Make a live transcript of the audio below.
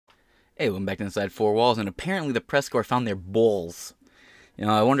Hey, went back inside four walls, and apparently the press corps found their balls.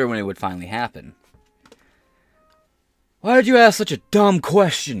 I wonder when it would finally happen. Why did you ask such a dumb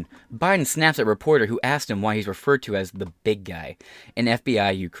question? Biden snaps at reporter who asked him why he's referred to as the big guy in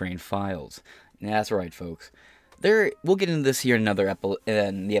FBI Ukraine files. That's right, folks. We'll get into this here in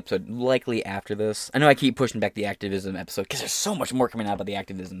the episode, likely after this. I know I keep pushing back the activism episode because there's so much more coming out about the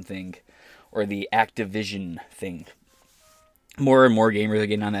activism thing, or the Activision thing. More and more gamers are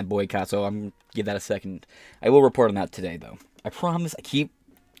getting on that boycott, so I'm going to give that a second. I will report on that today, though. I promise. I keep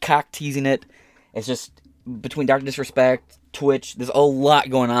cock-teasing it. It's just, between Dr. Disrespect, Twitch, there's a lot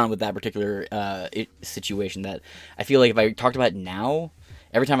going on with that particular situation that I feel like if I talked about it now,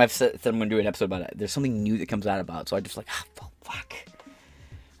 every time I've said I'm going to do an episode about it, there's something new that comes out about it. So I just fuck.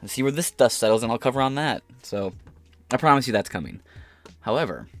 Let's see where this dust settles, and I'll cover on that. So I promise you that's coming.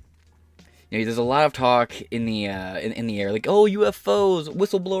 However, there's a lot of talk in the air, like, oh, UFOs,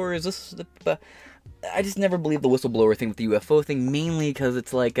 whistleblowers. I just never believed the whistleblower thing with the UFO thing, mainly because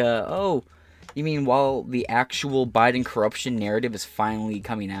it's like, oh, you mean while the actual Biden corruption narrative is finally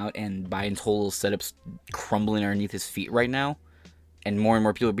coming out and Biden's whole setup's crumbling underneath his feet right now, and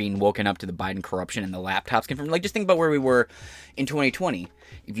more people are being woken up to the Biden corruption and the laptops confirmed. Like, just think about where we were in 2020.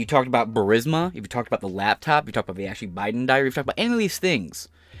 If you talked about Burisma, if you talked about the laptop, if you talked about the actually Biden diary, if you talked about any of these things,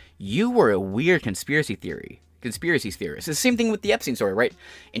 you were a weird conspiracy theorist. It's the same thing with the Epstein story, right?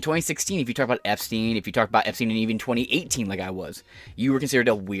 In 2016, if you talked about Epstein in even 2018, like I was, you were considered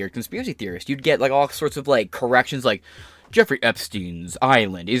a weird conspiracy theorist. You'd get like all sorts of like corrections, like Jeffrey Epstein's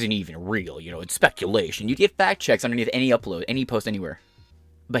island isn't even real. It's speculation. You'd get fact checks underneath any upload, any post anywhere.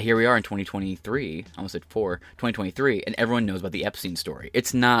 But here we are in 2023, almost at 2023, and everyone knows about the Epstein story.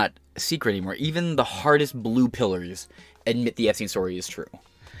 It's not a secret anymore. Even the hardest blue pillars admit the Epstein story is true.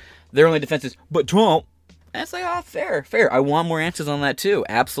 Their only defense is, but Trump. And it's like, fair. I want more answers on that too.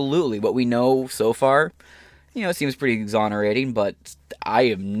 Absolutely. What we know so far, it seems pretty exonerating, but I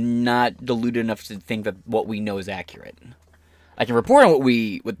am not deluded enough to think that what we know is accurate. I can report on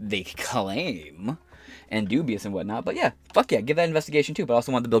what they claim, and dubious and whatnot, but yeah, fuck yeah, give that investigation too, but I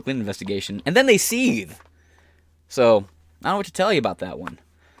also want the Bill Clinton investigation. And then they seethe. So, I don't know what to tell you about that one.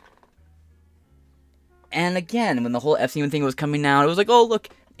 And again, when the whole Epstein thing was coming out, it was like, oh, look,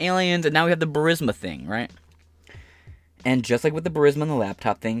 aliens, and now we have the Burisma thing, right? And just like with the Burisma and the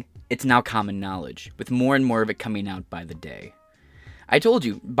laptop thing, it's now common knowledge, with more and more of it coming out by the day. I told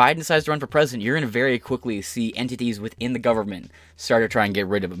you, Biden decides to run for president, you're going to very quickly see entities within the government start to try and get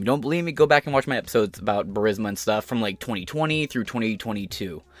rid of him. You don't believe me? Go back and watch my episodes about Burisma and stuff from like 2020 through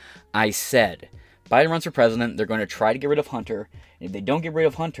 2022. I said, Biden runs for president, they're going to try to get rid of Hunter, and if they don't get rid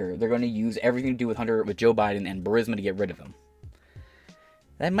of Hunter, they're going to use everything to do with Hunter, with Joe Biden and Burisma to get rid of him.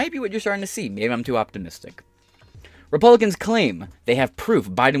 That might be what you're starting to see. Maybe I'm too optimistic. Republicans claim they have proof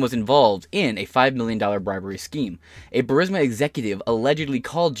Biden was involved in a $5 million bribery scheme. A Burisma executive allegedly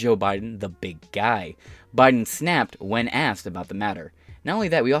called Joe Biden the big guy. Biden snapped when asked about the matter. Not only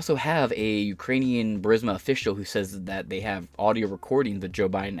that, we also have a Ukrainian Burisma official who says that they have audio recordings of Joe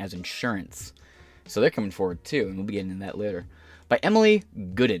Biden as insurance. So they're coming forward too, and we'll be getting into that later. By Emily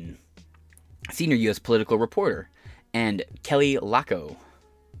Gooden, senior U.S. political reporter, and Kelly Lacko,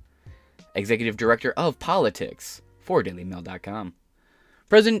 executive director of politics for DailyMail.com.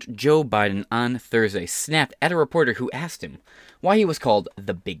 President Joe Biden on Thursday snapped at a reporter who asked him why he was called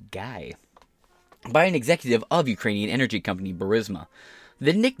the big guy by an executive of Ukrainian energy company Burisma.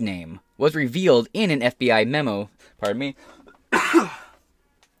 The nickname was revealed in an FBI memo, In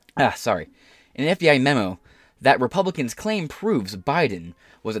an FBI memo that Republicans claim proves Biden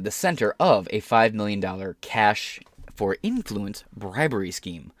was at the center of a $5 million cash for influence bribery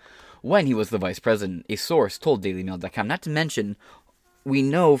scheme when he was the vice president, a source told DailyMail.com. Not to mention, we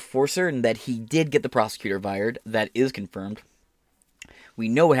know for certain that he did get the prosecutor fired. That is confirmed. We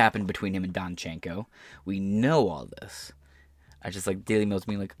know what happened between him and Donchenko. We know all this. I just like Daily Mail's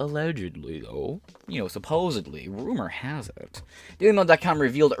being like, allegedly, though. Supposedly. Rumor has it. DailyMail.com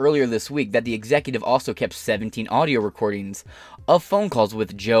revealed earlier this week that the executive also kept 17 audio recordings of phone calls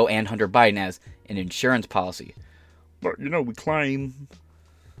with Joe and Hunter Biden as an insurance policy. But, we claim...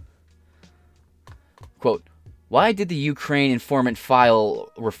 Quote, why did the Ukraine informant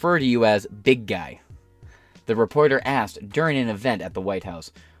file refer to you as big guy? The reporter asked during an event at the White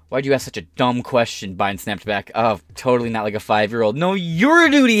House. Why'd you ask such a dumb question? Biden snapped back. Oh, totally not like a 5-year-old. No, you're a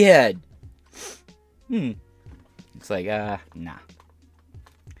duty head! It's like, nah.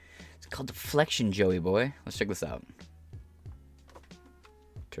 It's called deflection, Joey boy. Let's check this out.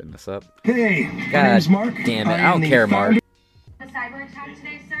 Turn this up. Hey, God my name's Mark. Damn it, I don't care, Mark. The cyber attack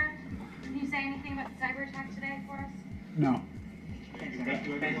today, sir? Can you say anything about the cyber attack today for us? No.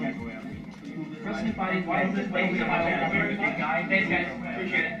 Why is this way? Guys, thanks guys,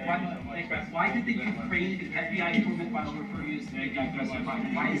 appreciate it. Thanks guys. Why did the Ukraine FBI informant file refer you as the big guy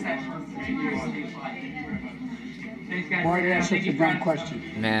justified? Why is that Thanks guys. Why did I ask such a dumb question?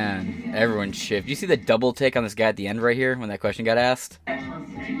 Man, everyone shift. You see the double take on this guy at the end right here when that question got asked?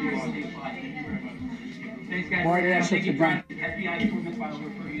 Why did I ask such a dumb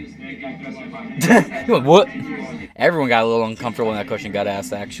What? Everyone got a little uncomfortable when that question got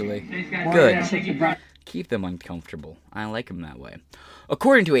asked, actually. Good. Keep them uncomfortable. I like them that way.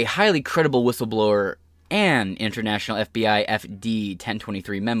 According to a highly credible whistleblower and international FBI FD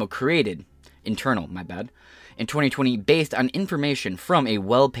 1023 memo created, in 2020, based on information from a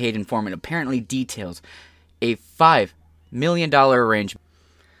well-paid informant, apparently details a $5 million arrangement.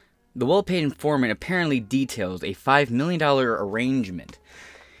 The well-paid informant apparently details a $5 million arrangement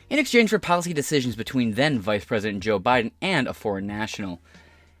in exchange for policy decisions between then Vice President Joe Biden and a foreign national.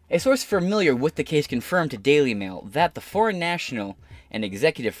 A source familiar with the case confirmed to Daily Mail that the foreign national, an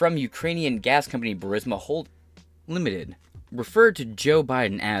executive from Ukrainian gas company Burisma Hold Limited, referred to Joe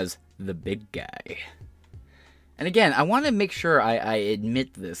Biden as the big guy. And again, I want to make sure I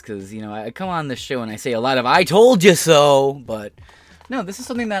admit this, because, I come on this show and I say a lot of, I told you so, but no, this is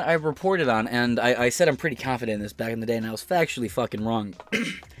something that I reported on, and I said I'm pretty confident in this back in the day, and I was factually fucking wrong.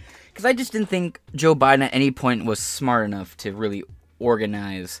 Because I just didn't think Joe Biden at any point was smart enough to really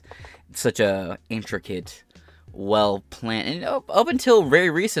organize such a intricate, well-planned, and up until very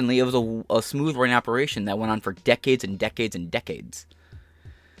recently, it was a smooth-running operation that went on for decades and decades and decades.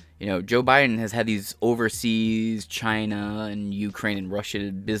 Joe Biden has had these overseas China and Ukraine and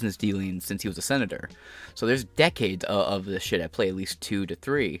Russia business dealings since he was a senator. So there's decades of this shit at play, at least 2 to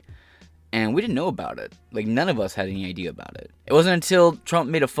 3. And we didn't know about it. Like, none of us had any idea about it. It wasn't until Trump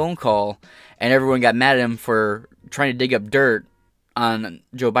made a phone call and everyone got mad at him for trying to dig up dirt on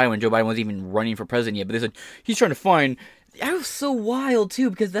Joe Biden when Joe Biden wasn't even running for president yet. But they said, he's trying to find... That was so wild, too,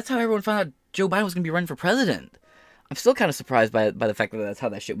 because that's how everyone found out Joe Biden was going to be running for president. I'm still kind of surprised by the fact that that's how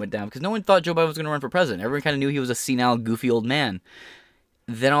that shit went down, because no one thought Joe Biden was going to run for president. Everyone kind of knew he was a senile, goofy old man.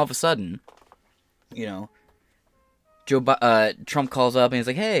 Then all of a sudden, Trump calls up and he's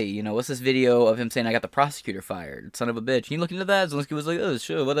like, hey, what's this video of him saying I got the prosecutor fired? Son of a bitch. Can you look into that? Zelensky was like, oh,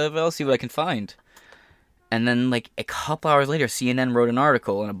 sure, whatever, I'll see what I can find. And then, a couple hours later, CNN wrote an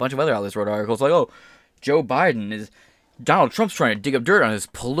article, and a bunch of other outlets wrote articles like, oh, Donald Trump's trying to dig up dirt on his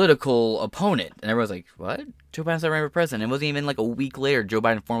political opponent. And everyone's like, what? Joe Biden's not running for president. It wasn't even a week later Joe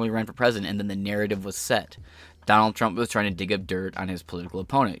Biden formally ran for president, and then the narrative was set. Donald Trump was trying to dig up dirt on his political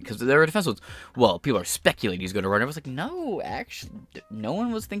opponent. Because their defense was, well, people are speculating he's going to run. I was like, no, actually, no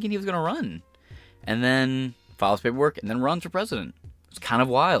one was thinking he was going to run. And then files paperwork, and then runs for president. It's kind of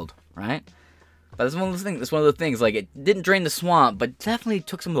wild, right? But it's one of those things. It's one of the things. It didn't drain the swamp, but definitely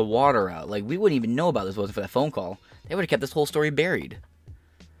took some of the water out. We wouldn't even know about this if it wasn't for that phone call. They would have kept this whole story buried.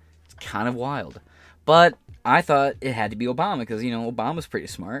 It's kind of wild. But I thought it had to be Obama, because, Obama's pretty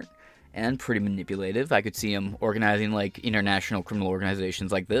smart and pretty manipulative. I could see him organizing, international criminal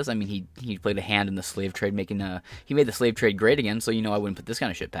organizations like this. I mean, he played a hand in the slave trade, he made the slave trade great again, so, I wouldn't put this kind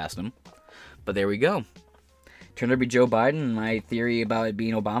of shit past him. But there we go. Turned out to be Joe Biden, and my theory about it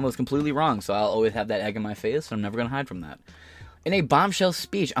being Obama was completely wrong, so I'll always have that egg in my face, and I'm never going to hide from that. In a bombshell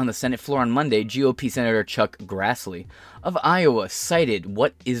speech on the Senate floor on Monday, GOP Senator Chuck Grassley of Iowa cited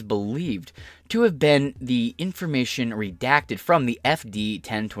what is believed to have been the information redacted from the FD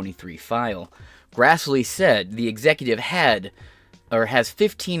 1023 file. Grassley said the executive has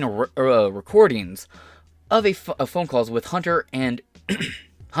 15 recordings of phone calls with Hunter and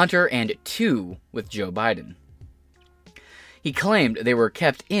 2 with Joe Biden. He claimed they were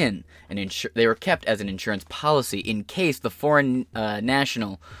kept as an insurance policy in case the foreign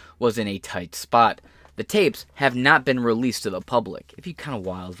national was in a tight spot. The tapes have not been released to the public. It'd be kind of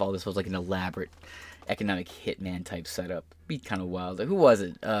wild if all this was an elaborate economic hitman type setup. It'd be kind of wild. Who was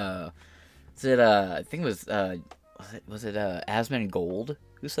it? I think it was it Asmund Gold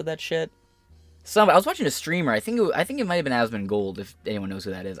who said that shit? I was watching a streamer. I think it might have been Asmund Gold, if anyone knows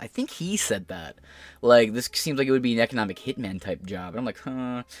who that is. I think he said that. This seems like it would be an economic hitman type job. And I'm like,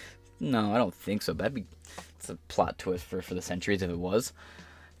 no, I don't think so. It's a plot twist for the centuries if it was.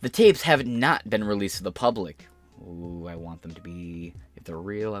 The tapes have not been released to the public. Ooh, I want them to be. If they're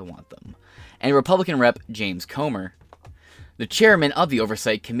real, I want them. And Republican Rep. James Comer, the chairman of the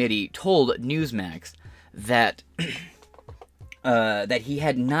Oversight Committee, told Newsmax that that he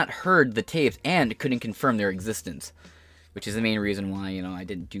had not heard the tapes and couldn't confirm their existence, which is the main reason why, I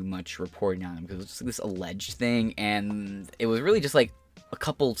didn't do much reporting on them, because it was just this alleged thing, and it was really just a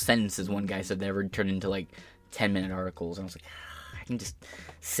couple sentences one guy said that ever turned into 10-minute articles, and I was like, I I can just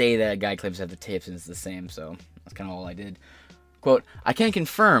say that a guy claims to have the tapes and it's the same, so that's kind of all I did. Quote, I can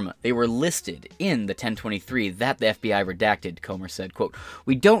confirm they were listed in the 1023 that the FBI redacted, Comer said. Quote,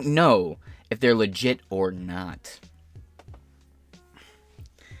 we don't know if they're legit or not.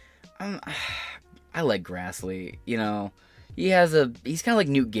 I like Grassley, you know. He's kind of like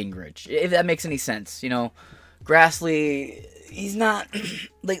Newt Gingrich, if that makes any sense, you know. Grassley, he's not how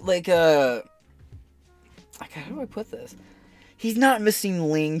do I put this? He's not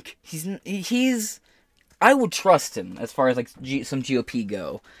missing link. He's I would trust him as far as like some GOP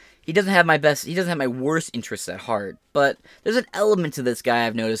go. He doesn't have my worst interests at heart, but there's an element to this guy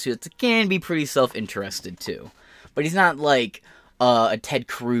I've noticed who can be pretty self-interested too. But he's not like a Ted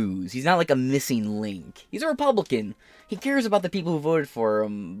Cruz. He's not like a missing link. He's a Republican. He cares about the people who voted for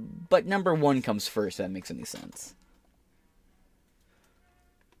him, but number one comes first, if that makes any sense.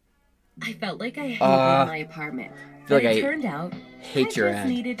 I felt like I hated my apartment. But it turned out hate your ad.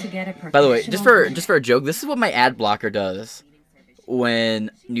 Needed to get a By the way, just for a joke, this is what my ad blocker does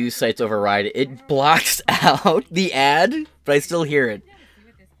when news sites override it. It blocks out the ad, but I still hear it. The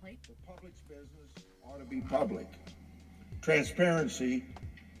public's business ought to be public. Transparency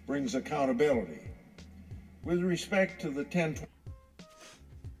brings accountability. With respect to the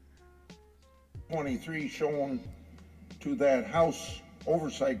 1023 shown to that House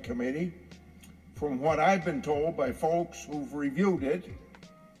Oversight Committee, from what I've been told by folks who've reviewed it,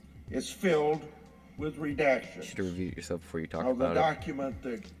 it's filled with redactions. You should have reviewed it yourself before you talk now, about the document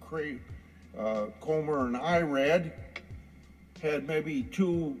that Comer and I read had maybe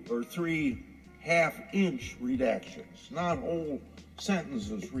 2 or 3 half-inch redactions, not whole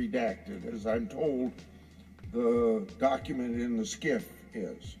sentences redacted, as I'm told the document in the SCIF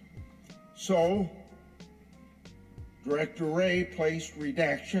is. So, Director Wray placed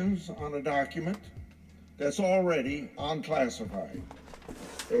redactions on a document that's already unclassified.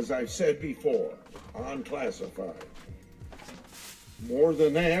 As I've said before, unclassified. More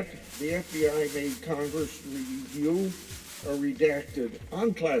than that, the FBI made Congress review a redacted,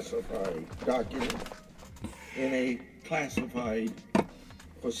 unclassified document in a classified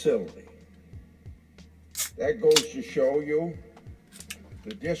facility. That goes to show you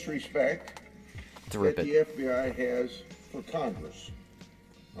the disrespect that the FBI has for Congress.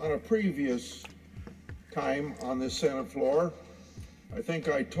 On a previous time on this Senate floor, I think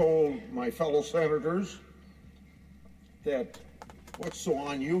I told my fellow senators that what's so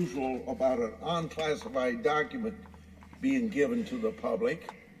unusual about an unclassified document being given to the public,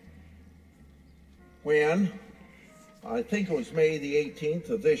 when I think it was May the 18th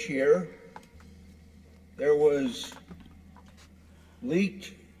of this year, there was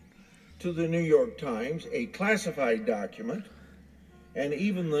leaked to the New York Times a classified document and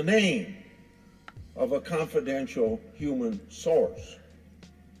even the name of a confidential human source.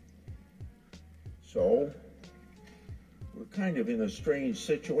 So we're kind of in a strange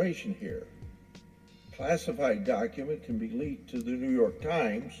situation here. Classified document can be leaked to the New York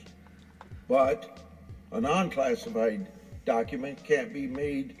Times, but a non-classified document can't be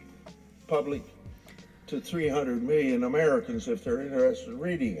made public to 300 million Americans if they're interested in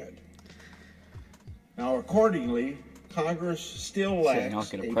reading it. Now, accordingly, Congress still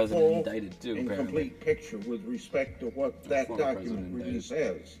lacks a full and complete picture with respect to what that document really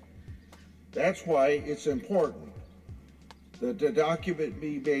says. That's why it's important that the document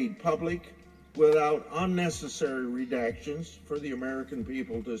be made public without unnecessary redactions for the American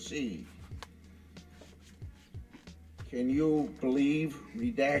people to see. Can you believe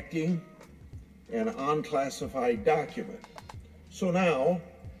redacting an unclassified document? So now,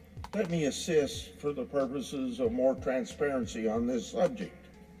 let me assist for the purposes of more transparency on this subject.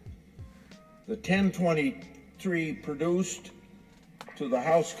 The 1023 produced to the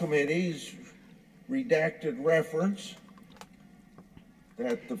House committees redacted reference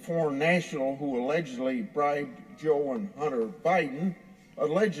that the foreign national who allegedly bribed Joe and Hunter Biden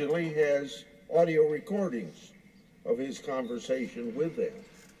allegedly has audio recordings of his conversation with them.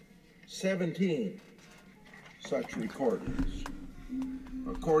 17 such recordings.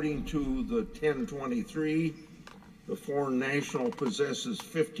 According to the 1023, the foreign national possesses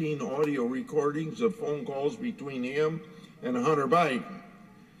 15 audio recordings of phone calls between him and Hunter Biden.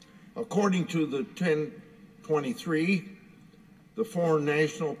 According to the 1023, the foreign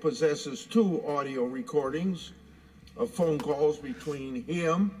national possesses 2 audio recordings of phone calls between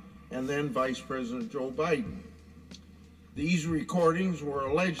him and then Vice President Joe Biden. These recordings were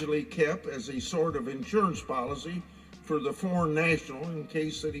allegedly kept as a sort of insurance policy for the foreign national in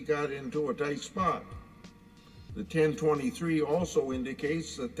case that he got into a tight spot. The 1023 also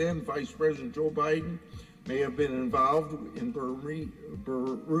indicates that then Vice President Joe Biden may have been involved in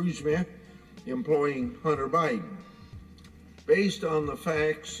Burisma employing Hunter Biden. Based on the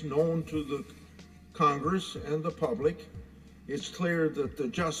facts known to the Congress and the public, it's clear that the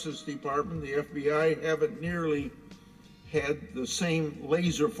Justice Department, the FBI, haven't nearly had the same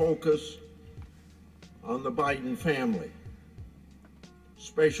laser focus on the Biden family.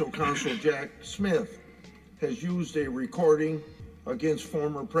 Special Counsel Jack Smith has used a recording against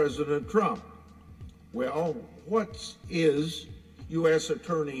former President Trump. Well, what is U.S.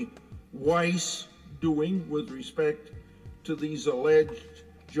 Attorney Weiss doing with respect to these alleged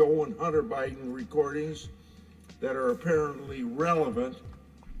Joe and Hunter Biden recordings that are apparently relevant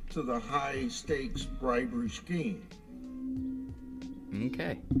to the high-stakes bribery scheme?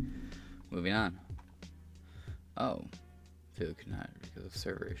 Okay. Moving on. Oh. Phil could not because of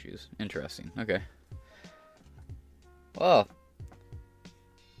server issues. Interesting. Okay. Well,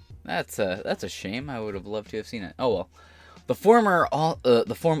 that's a shame. I would have loved to have seen it. Oh well. The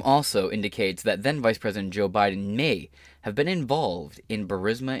form also indicates that then Vice President Joe Biden may have been involved in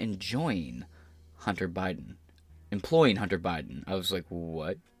Burisma employing Hunter Biden. I was like,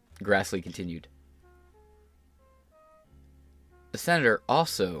 what? Grassley continued. The senator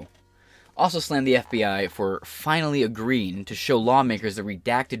also slammed the FBI for finally agreeing to show lawmakers a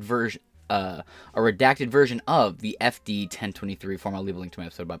redacted version of the FD 1023 form. I'll leave a link to my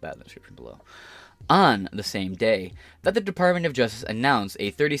episode about that in the description below. On the same day that the Department of Justice announced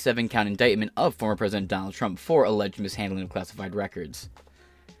a 37-count indictment of former President Donald Trump for alleged mishandling of classified records.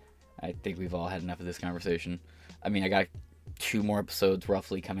 I think we've all had enough of this conversation. I mean, I got 2 more episodes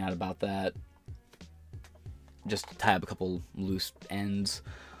roughly coming out about that. Just to tie up a couple loose ends.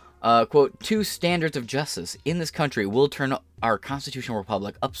 Quote, 2 standards of justice in this country will turn our constitutional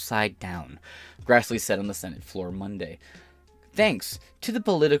republic upside down, Grassley said on the Senate floor Monday. Thanks to the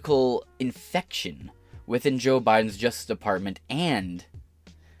political infection within Joe Biden's Justice Department and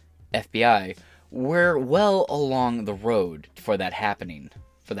FBI, we're well along the road for that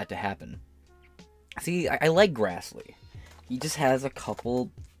to happen. See, I like Grassley. He just has a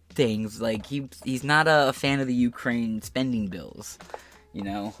couple things, like, he's not a fan of the Ukraine spending bills, you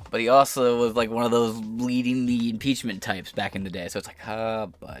know, but he also was, like, one of those leading the impeachment types back in the day, so it's like,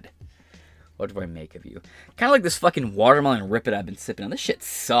 bud, what do I make of you? Kind of like this fucking watermelon Rip-It I've been sipping on. This shit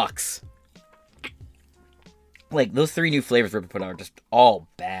sucks. Like, those 3 new flavors Rip-It put out are just all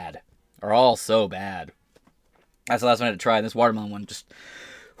bad. Are all so bad. That's the last one I had to try, and this watermelon one just...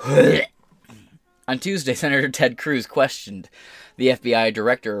 On Tuesday, Senator Ted Cruz questioned the FBI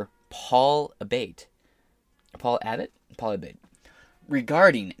Director Paul Abbott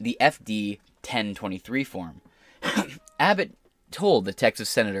regarding the FD 1023 form. Abbott told the Texas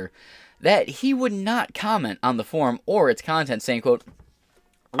senator that he would not comment on the form or its content, saying, quote,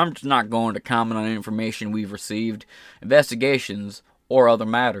 I'm just not going to comment on information we've received, investigations, or other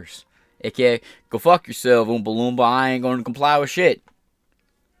matters. AKA, go fuck yourself, Oompa Loompa, I ain't going to comply with shit.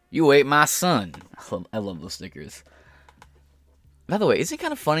 You ate my son. I love those stickers. By the way, isn't it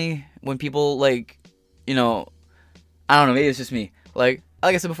kind of funny when people, like, you know, I don't know, maybe it's just me. Like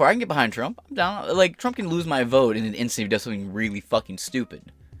I said before, I can get behind Trump. I'm down. Like, Trump can lose my vote in an instant if he does something really fucking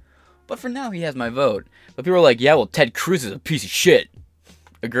stupid. But for now, he has my vote. But people are like, yeah, well, Ted Cruz is a piece of shit.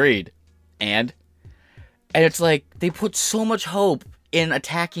 Agreed. And it's like, they put so much hope in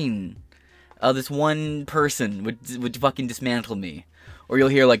attacking this one person would fucking dismantle me. Or you'll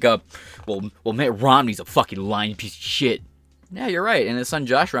hear like, well, Mitt Romney's a fucking lying piece of shit. Yeah, you're right. And his son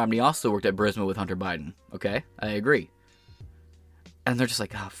Josh Romney also worked at Burisma with Hunter Biden. Okay, I agree. And they're just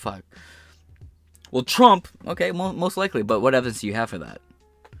like, oh, fuck. Well, Trump, okay, most likely, but what evidence do you have for that?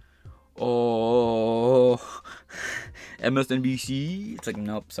 Oh, MSNBC? It's like,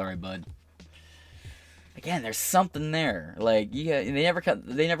 nope, sorry, bud. Again, there's something there. Like, yeah, they never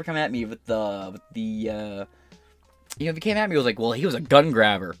come at me with the you know, if he came at me, it was like, well, he was a gun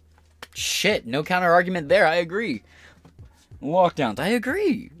grabber. Shit, no counter argument there. I agree. Lockdowns, I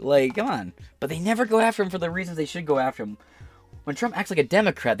agree. Like, come on. But they never go after him for the reasons they should go after him. When Trump acts like a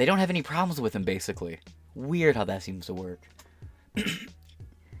Democrat, they don't have any problems with him, basically. Weird how that seems to work.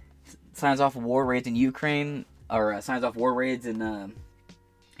 Signs off war raids in Ukraine, or signs off war raids in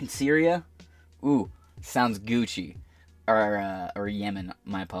Syria. Ooh, sounds Gucci. Or Yemen,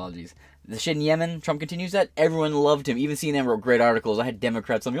 my apologies. The shit in Yemen, Trump continues that. Everyone loved him. Even CNN wrote great articles. I had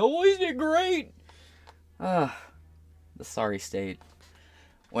Democrats telling me, oh, he did great. The sorry state.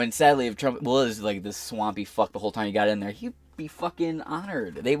 When sadly, if Trump was like this swampy fuck the whole time he got in there, he'd be fucking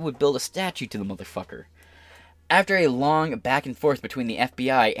honored. They would build a statue to the motherfucker. After a long back and forth between the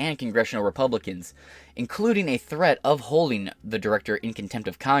FBI and congressional Republicans, including a threat of holding the director in contempt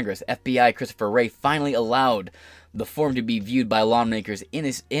of Congress, FBI Christopher Wray finally allowed the form to be viewed by lawmakers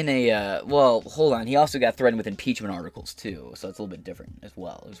well, hold on, he also got threatened with impeachment articles too, so it's a little bit different as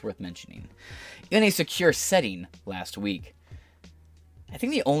well. It was worth mentioning. In a secure setting last week. I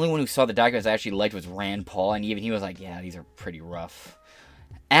think the only one who saw the documents I actually liked was Rand Paul, and even he was like, yeah, these are pretty rough.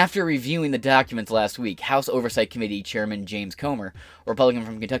 After reviewing the documents last week, House Oversight Committee Chairman James Comer, a Republican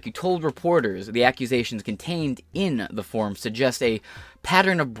from Kentucky, told reporters the accusations contained in the form suggest a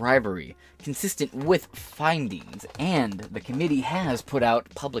pattern of bribery consistent with findings, and the committee has put out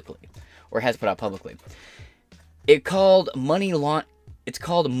publicly. It's called money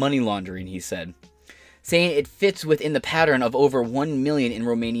laundering, he said, saying it fits within the pattern of over $1 million in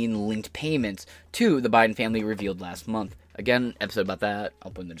Romanian-linked payments to the Biden family revealed last month. Again, episode about that,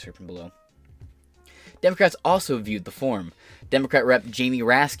 I'll put in the description below. Democrats also viewed the form. Democrat Rep. Jamie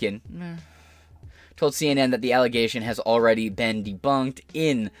Raskin told CNN that the allegation has already been debunked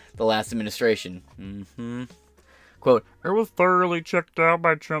in the last administration. Quote, "It was thoroughly checked out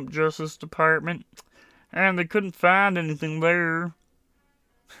by Trump Justice Department, and they couldn't find anything there."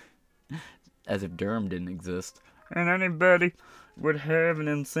 As if Durham didn't exist. "And anybody would have an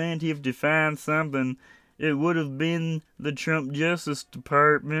incentive to find something, it would have been the Trump Justice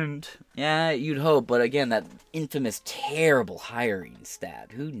Department." Yeah, you'd hope, but again, that infamous, terrible hiring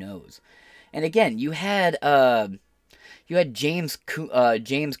stat. Who knows? And again, you had James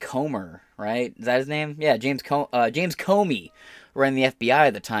Comer, right? Is that his name? Yeah, James Comey ran the FBI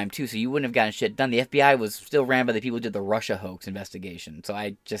at the time too, so you wouldn't have gotten shit done. The FBI was still ran by the people who did the Russia hoax investigation. So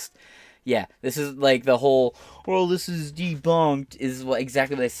yeah, this is like the whole, well, this is debunked, is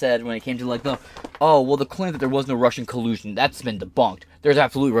exactly what they said when it came to like the claim that there was no Russian collusion, that's been debunked. There's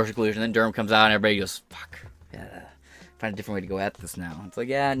absolute Russian collusion. Then Durham comes out and everybody goes, fuck, yeah, find a different way to go at this now. It's like,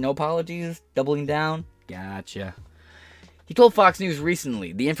 yeah, no apologies, doubling down, gotcha. He told Fox News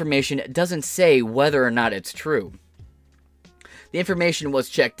recently, the information doesn't say whether or not it's true. The information was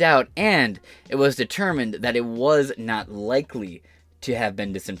checked out, and it was determined that it was not likely to have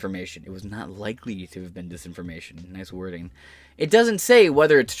been disinformation. It was not likely to have been disinformation. Nice wording. It doesn't say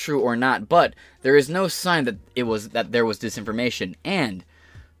whether it's true or not, but there is no sign that there was disinformation, and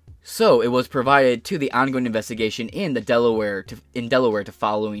so it was provided to the ongoing investigation in Delaware to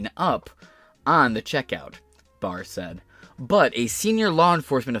following up on the checkout, Barr said. But a senior law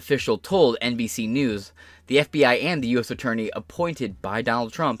enforcement official told NBC News the FBI and the U.S. attorney appointed by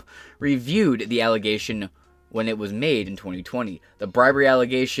Donald Trump reviewed the allegation when it was made in 2020. The bribery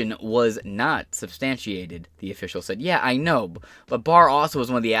allegation was not substantiated, the official said. Yeah, I know, but Barr also was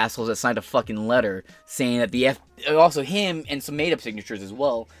one of the assholes that signed a fucking letter saying that also him and some made-up signatures as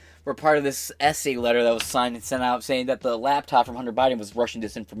well were part of this essay letter that was signed and sent out saying that the laptop from Hunter Biden was Russian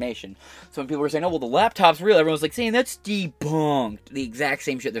disinformation. So when people were saying, oh, well, the laptop's real, everyone was like saying, that's debunked. The exact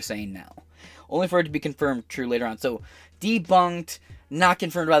same shit they're saying now. Only for it to be confirmed true later on. So, debunked, not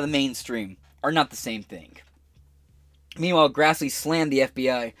confirmed by the mainstream, are not the same thing. Meanwhile, Grassley slammed the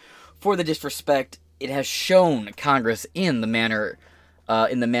FBI for the disrespect it has shown Congress in the manner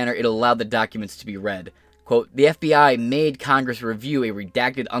it allowed the documents to be read. Quote, the FBI made Congress review a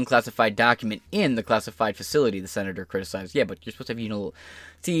redacted, unclassified document in the classified facility, the senator criticized. Yeah, but you're supposed to have,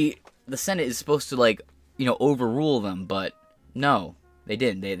 see, the Senate is supposed to, overrule them, but no, they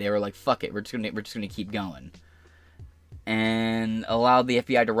didn't. They were like, fuck it, we're just gonna keep going. And allowed the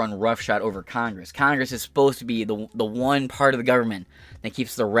FBI to run roughshod over Congress. Congress is supposed to be the one part of the government that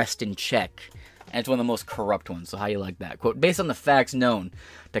keeps the rest in check. And it's one of the most corrupt ones, so how do you like that? Quote, based on the facts known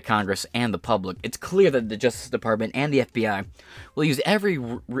to Congress and the public, it's clear that the Justice Department and the FBI will use every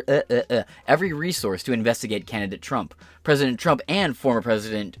resource to investigate candidate Trump, President Trump and former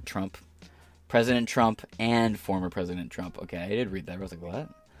President Trump. President Trump and former President Trump. Okay, I did read that. I was like, what?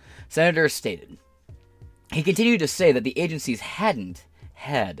 Senator stated. He continued to say that the agencies hadn't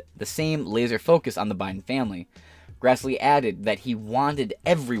had the same laser focus on the Biden family. Grassley added that he wants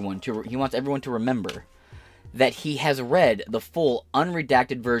everyone to remember that he has read the full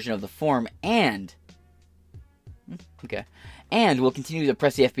unredacted version of the form and will continue to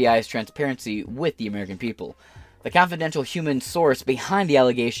press the FBI's transparency with the American people. The confidential human source behind the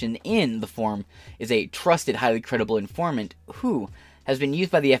allegation in the form is a trusted, highly credible informant who has been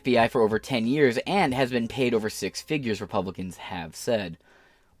used by the FBI for over 10 years and has been paid over six figures, Republicans have said.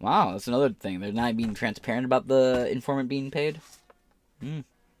 Wow, that's another thing. They're not being transparent about the informant being paid?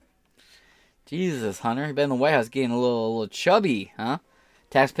 Jesus, Hunter. You've been in the White House getting a little chubby, huh?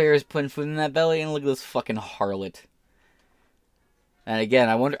 Taxpayers putting food in that belly, and look at this fucking harlot. And again,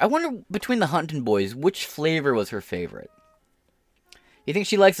 I wonder between the Huntington boys, which flavor was her favorite? You think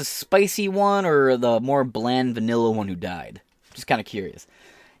she likes the spicy one or the more bland vanilla one who died? Just kind of curious.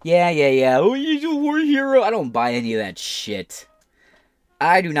 Yeah. Oh, he's a war hero. I don't buy any of that shit.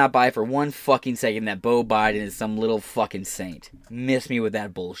 I do not buy for one fucking second that Beau Biden is some little fucking saint. Miss me with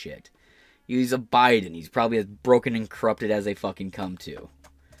that bullshit. He's a Biden. He's probably as broken and corrupted as they fucking come to.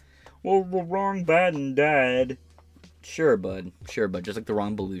 Well, the wrong Biden died. Sure, bud. Just like the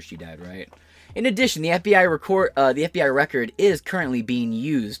wrong Belushi died, right? In addition, the FBI record is currently being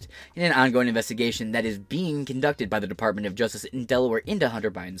used in an ongoing investigation that is being conducted by the Department of Justice in Delaware into Hunter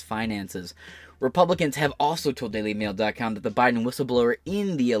Biden's finances. Republicans have also told DailyMail.com that the Biden whistleblower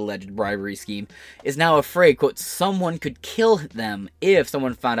in the alleged bribery scheme is now afraid, quote, someone could kill them if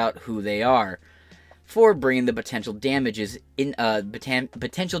someone found out who they are, for bringing the potential damaging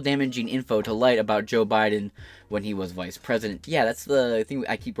info to light about Joe Biden when he was vice president. Yeah, that's the thing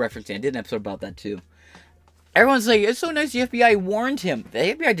I keep referencing. I did an episode about that too. Everyone's like, it's so nice the FBI warned him.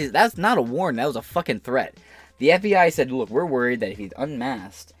 The FBI that's not a warning, that was a fucking threat. The FBI said, look, we're worried that if he's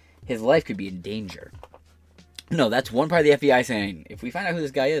unmasked, his life could be in danger. No, that's one part of the FBI saying, if we find out who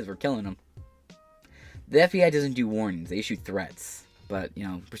this guy is, we're killing him. The FBI doesn't do warnings, they issue threats. But,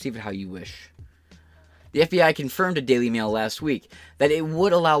 perceive it how you wish. The FBI confirmed to Daily Mail last week that it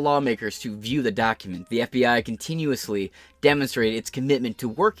would allow lawmakers to view the document. The FBI continuously demonstrated its commitment to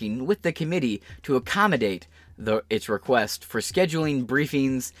working with the committee to accommodate its request for scheduling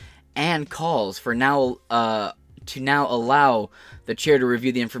briefings and calls to now allow the chair to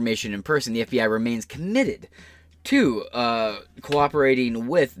review the information in person. The FBI remains committed to cooperating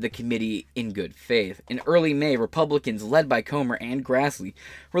with the committee in good faith. In early May, Republicans led by Comer and Grassley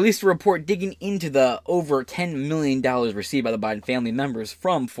released a report digging into the over $10 million received by the Biden family members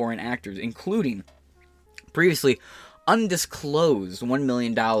from foreign actors, including previously undisclosed $1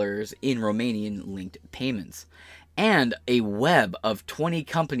 million in Romanian-linked payments, and a web of 20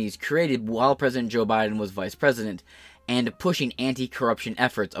 companies created while President Joe Biden was vice president and pushing anti-corruption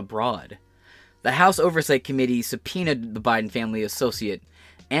efforts abroad. The House Oversight Committee subpoenaed the Biden family associate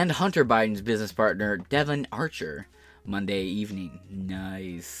and Hunter Biden's business partner, Devon Archer, Monday evening.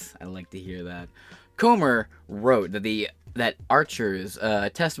 Nice. I like to hear that. Comer wrote that Archer's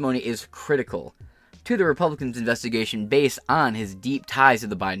testimony is critical to the Republicans' investigation based on his deep ties to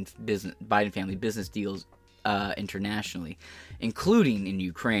the Biden family business deals internationally, including in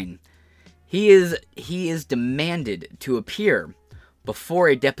Ukraine. He is demanded to appear before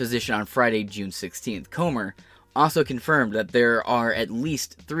a deposition on Friday, June 16th. Comer also confirmed that there are at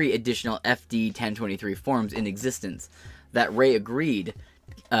least 3 additional FD 1023 forms in existence that Ray agreed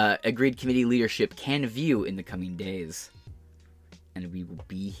committee leadership can view in the coming days. And we will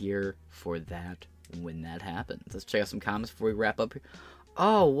be here for that when that happens. Let's check out some comments before we wrap up here.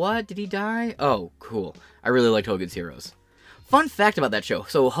 Oh, what? Did he die? Oh, cool. I really liked Hogan's Heroes. Fun fact about that show.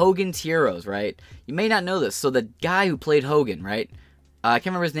 So, Hogan's Heroes, right? You may not know this. So, the guy who played Hogan, right? I can't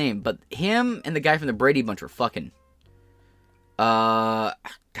remember his name, but him and the guy from the Brady Bunch were fucking. God,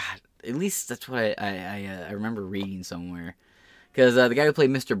 at least that's what I remember reading somewhere. Because the guy who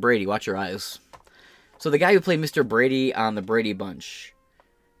played Mr. Brady, watch your eyes. So the guy who played Mr. Brady on the Brady Bunch,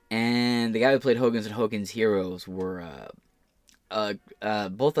 and the guy who played Hogan's Heroes were,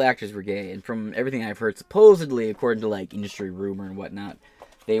 both the actors were gay. And from everything I've heard, supposedly, according to, like, industry rumor and whatnot,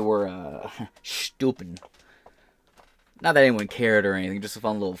 they were, stupid. Not that anyone cared or anything, just a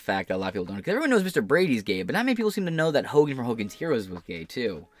fun little fact that a lot of people don't know. Because everyone knows Mr. Brady's gay, but not many people seem to know that Hogan from Hogan's Heroes was gay,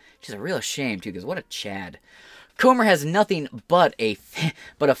 too. Which is a real shame, too, because what a Chad. Comer has nothing but a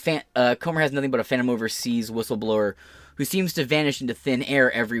Phantom Overseas whistleblower who seems to vanish into thin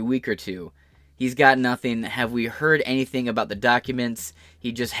air every week or two. He's got nothing. Have we heard anything about the documents?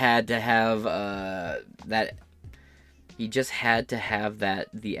 He just had to have that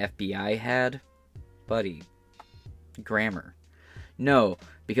the FBI had? Buddy. Grammar. No,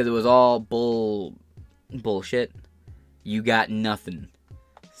 because it was all bullshit. You got nothing.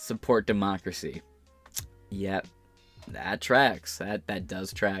 Support democracy. Yep. That tracks. That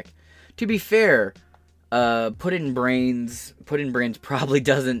does track. To be fair, Put in Brains probably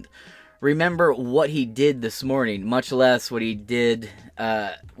doesn't remember what he did this morning, much less what he did,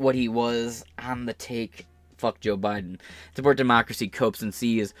 what he was on the take. Fuck Joe Biden. Support democracy copes and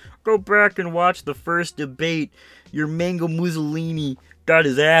sees. Go back and watch the first debate. Your Mango Mussolini got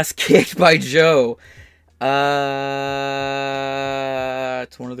his ass kicked by Joe.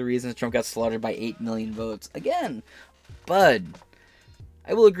 It's one of the reasons Trump got slaughtered by 8 million votes. Again, bud,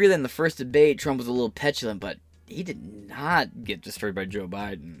 I will agree that in the first debate, Trump was a little petulant, but he did not get destroyed by Joe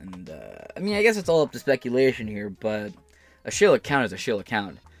Biden. And, I mean, I guess it's all up to speculation here, but A shill account is a shill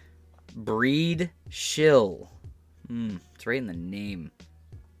account. Breed shill. It's right in the name.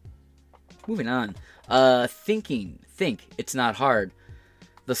 Moving on. Think. It's not hard.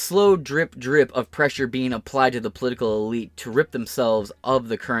 The slow drip of pressure being applied to the political elite to rip themselves of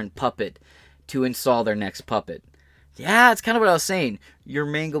the current puppet to install their next puppet. Yeah, it's kind of what I was saying. Your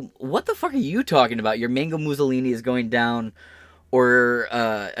mango... What the fuck are you talking about? Your mango Mussolini is going down. Or,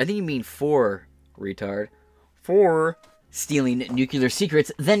 I think you mean for, retard. For stealing nuclear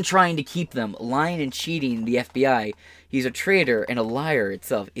secrets, then trying to keep them. Lying and cheating the FBI. He's a traitor and a liar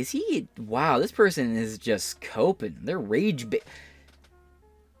itself. Is he... Wow, this person is just coping. They're rage...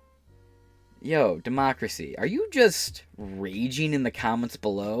 Yo, democracy. Are you just raging in the comments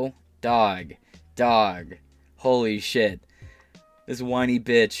below? Dog. Holy shit. This whiny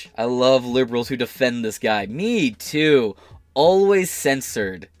bitch. I love liberals who defend this guy. Me too. Always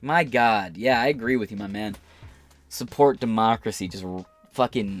censored. My god. Yeah, I agree with you, my man. Support democracy. Just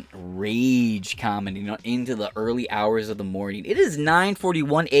fucking rage commenting into the early hours of the morning. It is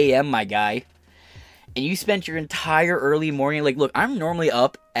 9:41 a.m., my guy. And you spent your entire early morning, like, look, I'm normally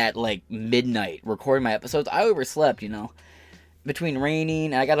up at, like, midnight recording my episodes. I overslept, you know. Between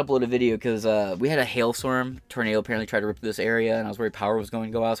raining, I got to upload a video because we had a hailstorm. Tornado apparently tried to rip through this area, and I was worried power was going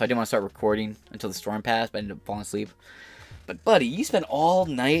to go out, so I didn't want to start recording until the storm passed, but I ended up falling asleep. But, buddy, you spent all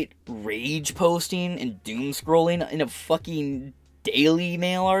night rage posting and doom scrolling in a fucking Daily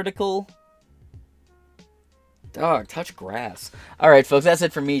Mail article? Dog, touch grass. Alright, folks, that's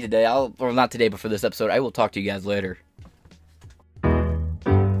it for me today. Or not today, but for this episode. I will talk to you guys later.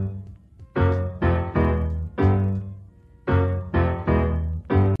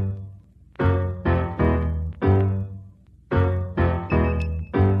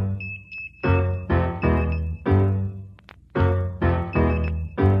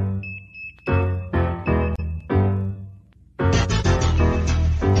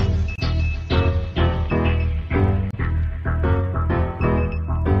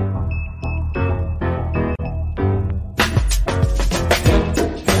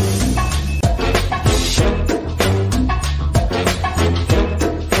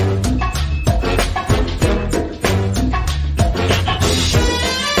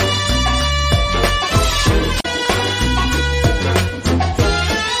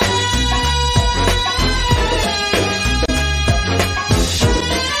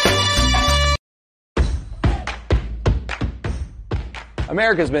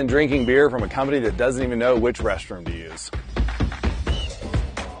 America's been drinking beer from a company that doesn't even know which restroom to use.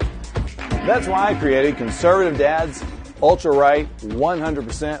 That's why I created Conservative Dad's Ultra Right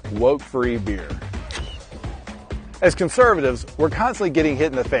 100% woke-free beer. As conservatives, we're constantly getting hit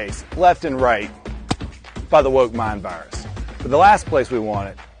in the face, left and right, by the woke mind virus. But the last place we want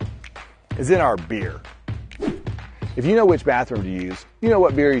it is in our beer. If you know which bathroom to use, you know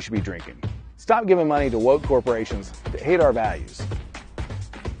what beer you should be drinking. Stop giving money to woke corporations that hate our values.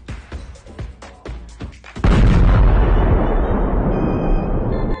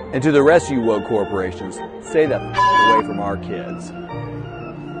 And to the rest of you woke corporations, stay the away from our kids.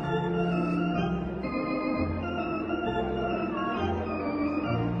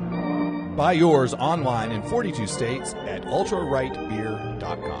 Buy yours online in 42 states at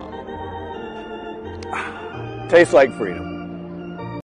ultrarightbeer.com. Tastes like freedom.